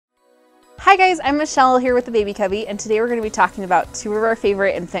Hi guys, I'm Michelle here with the Baby Cubby, and today we're going to be talking about two of our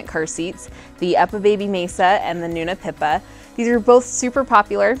favorite infant car seats, the UPPAbaby Mesa and the Nuna Pipa. These are both super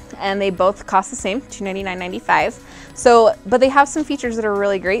popular and they both cost the same, $299.95. But they have some features that are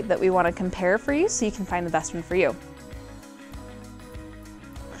really great that we want to compare for you so you can find the best one for you.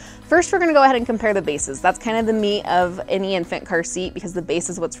 First, we're going to go ahead and compare the bases. That's kind of the meat of any infant car seat because the base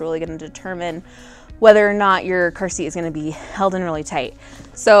is what's really going to determine whether or not your car seat is going to be held in really tight.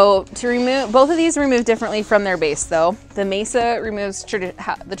 So to remove, both of these remove differently from their base though. The Mesa removes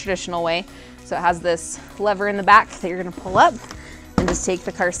the traditional way. So it has this lever in the back that you're going to pull up and just take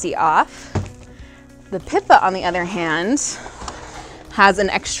the car seat off. The Pipa, on the other hand, has an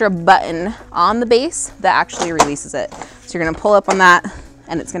extra button on the base that actually releases it. So you're going to pull up on that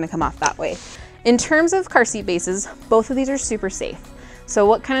and it's going to come off that way. In terms of car seat bases, both of these are super safe. So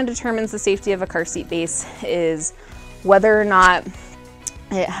what kind of determines the safety of a car seat base is whether or not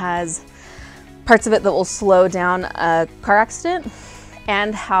it has parts of it that will slow down a car accident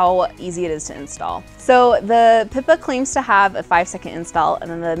and how easy it is to install. So the Pipa claims to have a 5-second install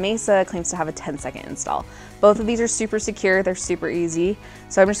and then the Mesa claims to have a 10-second install. Both of these are super secure, they're super easy.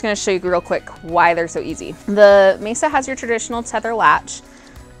 So I'm just gonna show you real quick why they're so easy. The Mesa has your traditional tether latch.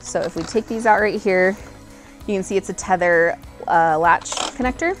 So if we take these out right here, you can see it's a tether latch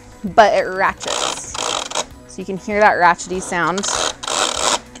connector, but it ratchets. So you can hear that ratchety sound.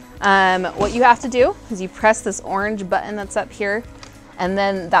 What you have to do is you press this orange button that's up here, and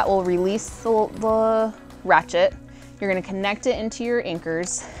then that will release the ratchet. You're gonna connect it into your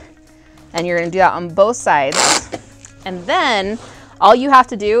anchors, and you're gonna do that on both sides. And then all you have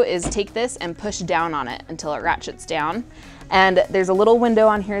to do is take this and push down on it until it ratchets down. And there's a little window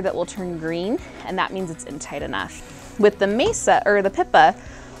on here that will turn green, and that means it's in tight enough. With the Mesa, or the Pipa,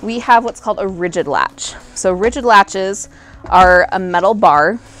 we have what's called a rigid latch. So rigid latches are a metal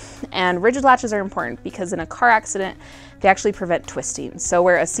bar, and rigid latches are important because in a car accident, they actually prevent twisting. So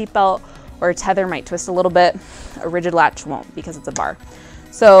where a seatbelt or a tether might twist a little bit, a rigid latch won't because it's a bar.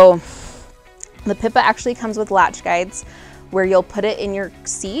 So the Pipa actually comes with latch guides where you'll put it in your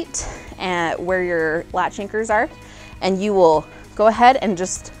seat and where your latch anchors are, and you will go ahead and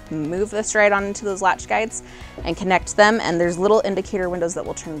just move this right on into those latch guides and connect them, and there's little indicator windows that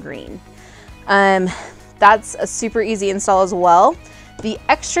will turn green. That's a super easy install as well. The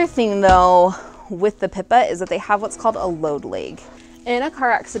extra thing though with the Pipa is that they have what's called a load leg. In a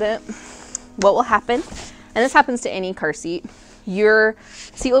car accident, what will happen, and this happens to any car seat, your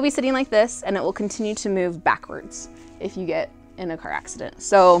seat will be sitting like this and it will continue to move backwards if you get in a car accident.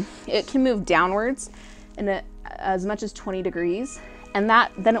 So it can move downwards in as much as 20 degrees, and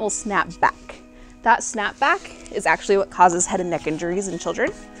then it will snap back. That snap back is actually what causes head and neck injuries in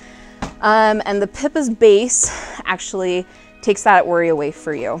children. And the Pipa's base actually takes that worry away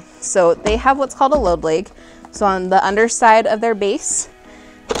for you. So they have what's called a load leg. So on the underside of their base,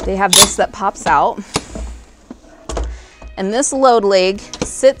 they have this that pops out. And this load leg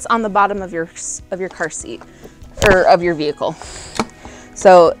sits on the bottom of your car seat, or of your vehicle.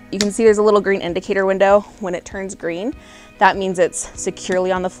 So you can see there's a little green indicator window. When it turns green, that means it's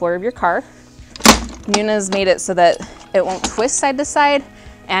securely on the floor of your car. Nuna's made it so that it won't twist side to side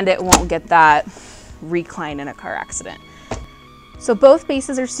and it won't get that recline in a car accident. So both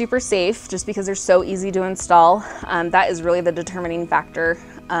bases are super safe just because they're so easy to install. That is really the determining factor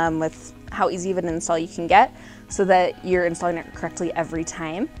with how easy of an install you can get so that you're installing it correctly every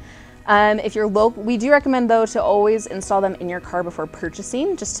time. If you're local, we do recommend though to always install them in your car before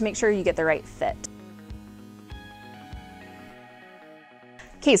purchasing, just to make sure you get the right fit.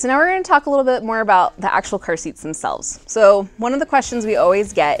 Okay, so now we're going to talk a little bit more about the actual car seats themselves. So one of the questions we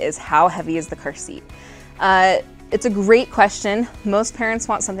always get is how heavy is the car seat? It's a great question. Most parents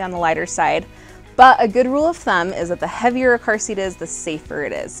want something on the lighter side, but a good rule of thumb is that the heavier a car seat is, the safer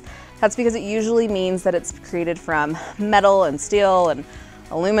it is. That's because it usually means that it's created from metal and steel and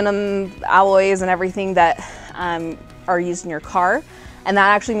aluminum alloys and everything that are used in your car. And that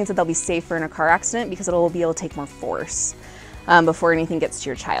actually means that they'll be safer in a car accident because it'll be able to take more force before anything gets to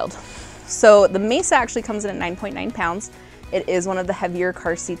your child. So the Mesa actually comes in at 9.9 pounds. It is one of the heavier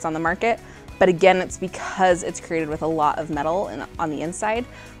car seats on the market, but again, it's because it's created with a lot of metal on the inside,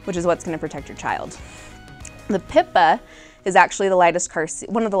 which is what's going to protect your child. The Pipa is actually the lightest car seat,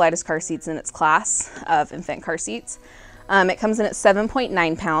 one of the lightest car seats in its class of infant car seats. It comes in at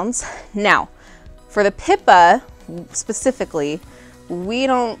 7.9 pounds. Now, for the Pipa specifically, we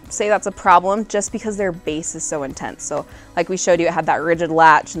don't say that's a problem just because their base is so intense. So like we showed you, it had that rigid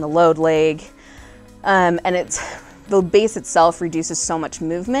latch and the load leg, and the base itself reduces so much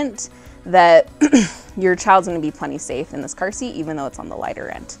movement that your child's gonna be plenty safe in this car seat, even though it's on the lighter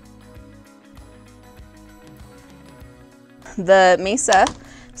end. The Mesa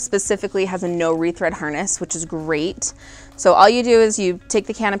specifically has a no rethread harness, which is great. So all you do is you take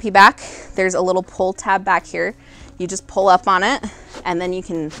the canopy back. There's a little pull tab back here. You just pull up on it, and then you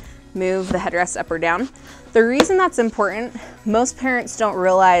can move the headrest up or down. The reason that's important, most parents don't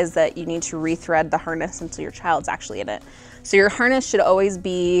realize that you need to rethread the harness until your child's actually in it. So your harness should always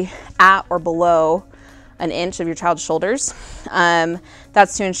be at or below an inch of your child's shoulders.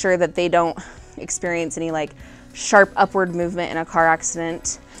 That's to ensure that they don't experience any like sharp upward movement in a car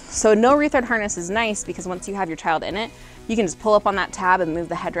accident. So no rethread harness is nice because once you have your child in it, you can just pull up on that tab and move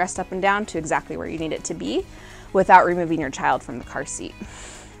the headrest up and down to exactly where you need it to be without removing your child from the car seat.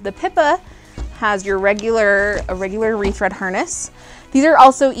 The Pipa has your regular rethread harness. These are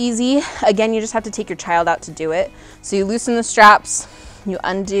also easy. Again, you just have to take your child out to do it. So you loosen the straps, you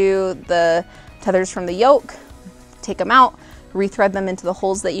undo the tethers from the yoke, take them out, rethread them into the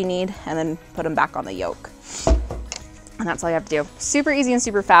holes that you need, and then put them back on the yoke. And that's all you have to do. Super easy and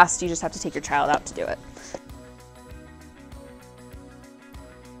super fast. You just have to take your child out to do it.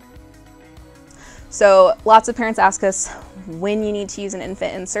 So lots of parents ask us when you need to use an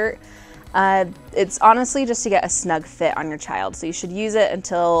infant insert. It's honestly just to get a snug fit on your child. So you should use it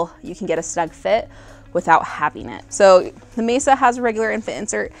until you can get a snug fit without having it. So the Mesa has a regular infant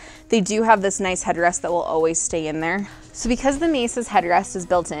insert. They do have this nice headrest that will always stay in there. So because the Mesa's headrest is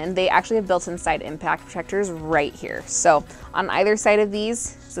built in, they actually have built-in side impact protectors right here. So on either side of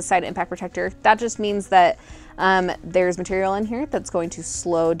these is a side impact protector. That just means that there's material in here that's going to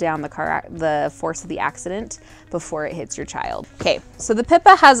slow down the force of the accident before it hits your child. Okay, so the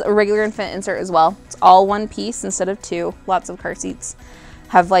Pipa has a regular infant insert as well. It's all one piece instead of two. Lots of car seats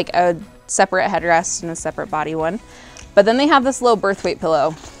have like a separate headrest and a separate body one. But then they have this low birth weight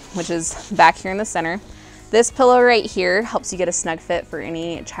pillow, which is back here in the center. This pillow right here helps you get a snug fit for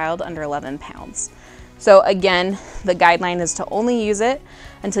any child under 11 pounds. So again, the guideline is to only use it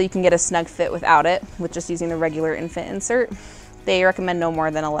until you can get a snug fit without it, with just using the regular infant insert. They recommend no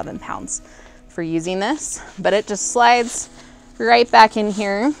more than 11 pounds for using this, but it just slides right back in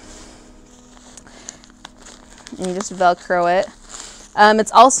here. And you just Velcro it.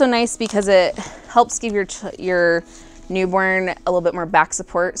 It's also nice because it helps give your newborn a little bit more back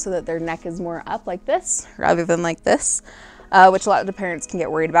support so that their neck is more up like this rather than like this, which a lot of the parents can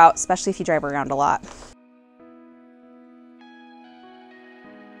get worried about, especially if you drive around a lot.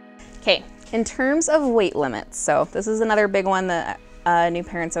 Okay, in terms of weight limits, so this is another big one that new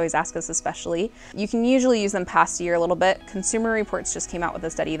parents always ask us especially. You can usually use them past a year a little bit. Consumer Reports just came out with a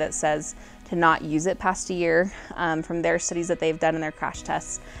study that says to not use it past a year. From their studies that they've done in their crash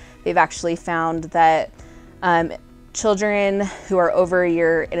tests, they've actually found that children who are over a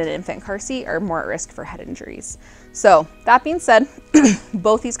year in an infant car seat are more at risk for head injuries. So that being said,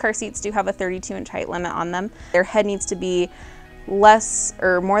 both these car seats do have a 32-inch height limit on them. Their head needs to be less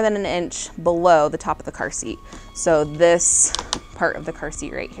or more than an inch below the top of the car seat. So this part of the car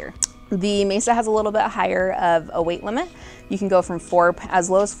seat right here. The Mesa has a little bit higher of a weight limit. You can go from as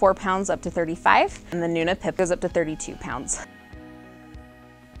low as 4 pounds up to 35, and the Nuna Pipa goes up to 32 pounds.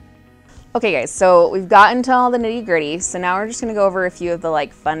 Okay guys, so we've gotten to all the nitty gritty. So now we're just gonna go over a few of the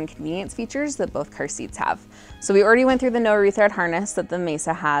like fun convenience features that both car seats have. So we already went through the no rethread harness that the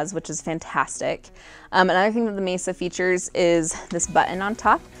Mesa has, which is fantastic. Another thing that the Mesa features is this button on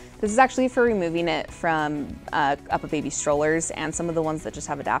top. This is actually for removing it from UPPAbaby strollers and some of the ones that just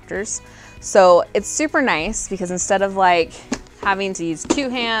have adapters. So it's super nice because instead of like having to use 2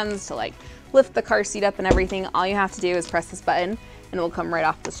 hands to like lift the car seat up and everything, all you have to do is press this button and it will come right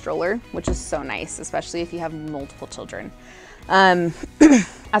off the stroller, which is so nice, especially if you have multiple children.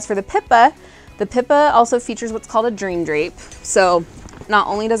 As for the Pipa also features what's called a dream drape. So not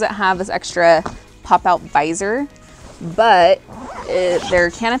only does it have this extra pop-out visor, but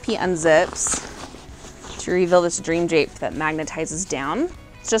their canopy unzips to reveal this dream drape that magnetizes down.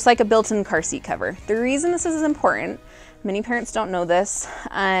 It's just like a built-in car seat cover. The reason this is important, many parents don't know this,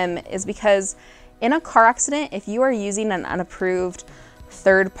 is because in a car accident, if you are using an unapproved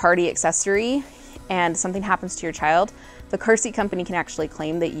third-party accessory and something happens to your child, the car seat company can actually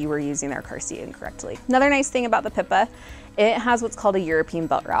claim that you were using their car seat incorrectly. Another nice thing about the Pipa, it has what's called a European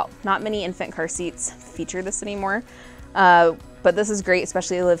belt route. Not many infant car seats feature this anymore, but this is great,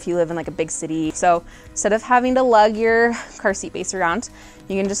 especially if you live in like a big city. So instead of having to lug your car seat base around,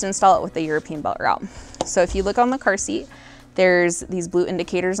 you can just install it with the European belt route. So if you look on the car seat, there's these blue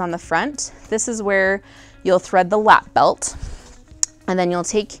indicators on the front. This is where you'll thread the lap belt, and then you'll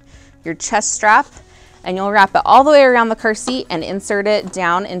take your chest strap and you'll wrap it all the way around the car seat and insert it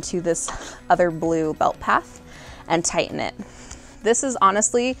down into this other blue belt path and tighten it. This is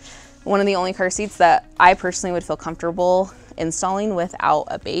honestly One of the only car seats that I personally would feel comfortable installing without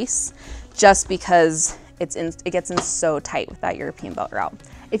a base, just because it gets in so tight with that European belt route.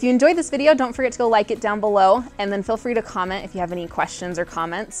 If you enjoyed this video, don't forget to go like it down below, and then feel free to comment if you have any questions or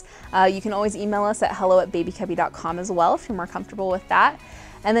comments. You can always email us at hello@babycubby.com as well if you're more comfortable with that.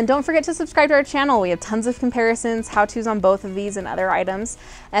 And then don't forget to subscribe to our channel. We have tons of comparisons, how-tos on both of these and other items.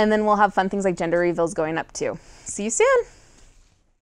 And then we'll have fun things like gender reveals going up too. See you soon.